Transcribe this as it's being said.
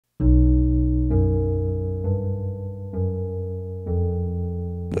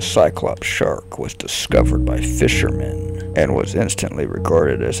the Cyclops shark was discovered by fishermen and was instantly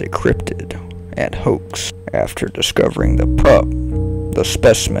regarded as a cryptid and hoax. After discovering the pup, the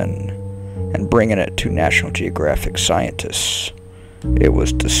specimen, and bringing it to National Geographic scientists, it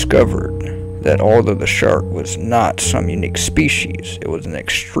was discovered that although the shark was not some unique species, it was an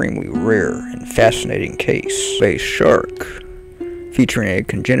extremely rare and fascinating case. A shark featuring a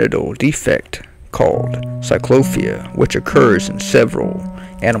congenital defect called cyclopia, which occurs in several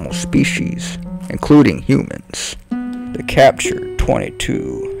animal species, including humans. The captured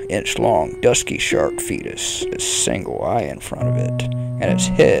 22-inch long dusky shark fetus has a single eye in front of it, and its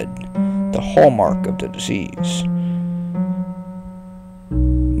head, the hallmark of the disease.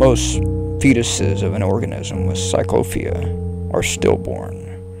 Most fetuses of an organism with cyclopia are stillborn,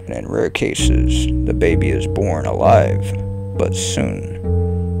 and in rare cases, the baby is born alive, but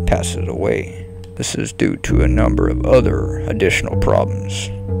soon passes away. This is due to a number of other additional problems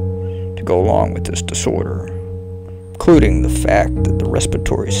to go along with this disorder, including the fact that the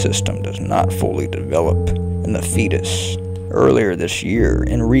respiratory system does not fully develop in the fetus. Earlier this year,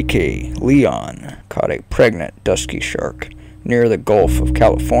 Enrique León caught a pregnant dusky shark near the Gulf of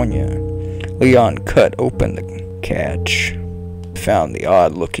California. León cut open the catch, found the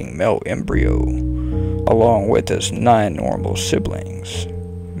odd-looking male embryo, along with his 9 normal siblings.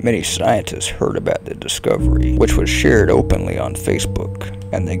 Many scientists heard about the discovery, which was shared openly on Facebook,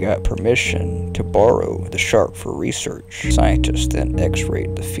 and they got permission to borrow the shark for research. Scientists then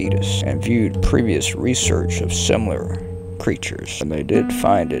x-rayed the fetus and viewed previous research of similar creatures, and they did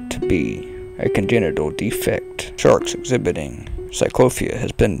find it to be a congenital defect. Sharks exhibiting cyclopia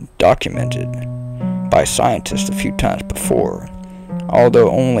has been documented by scientists a few times before,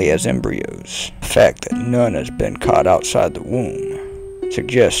 although only as embryos. The fact that none has been caught outside the womb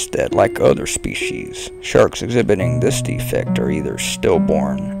suggests that, like other species, sharks exhibiting this defect are either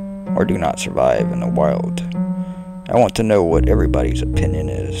stillborn or do not survive in the wild. I want to know what everybody's opinion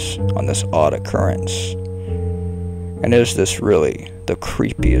is on this odd occurrence. And is this really the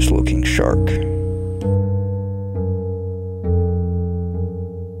creepiest looking shark?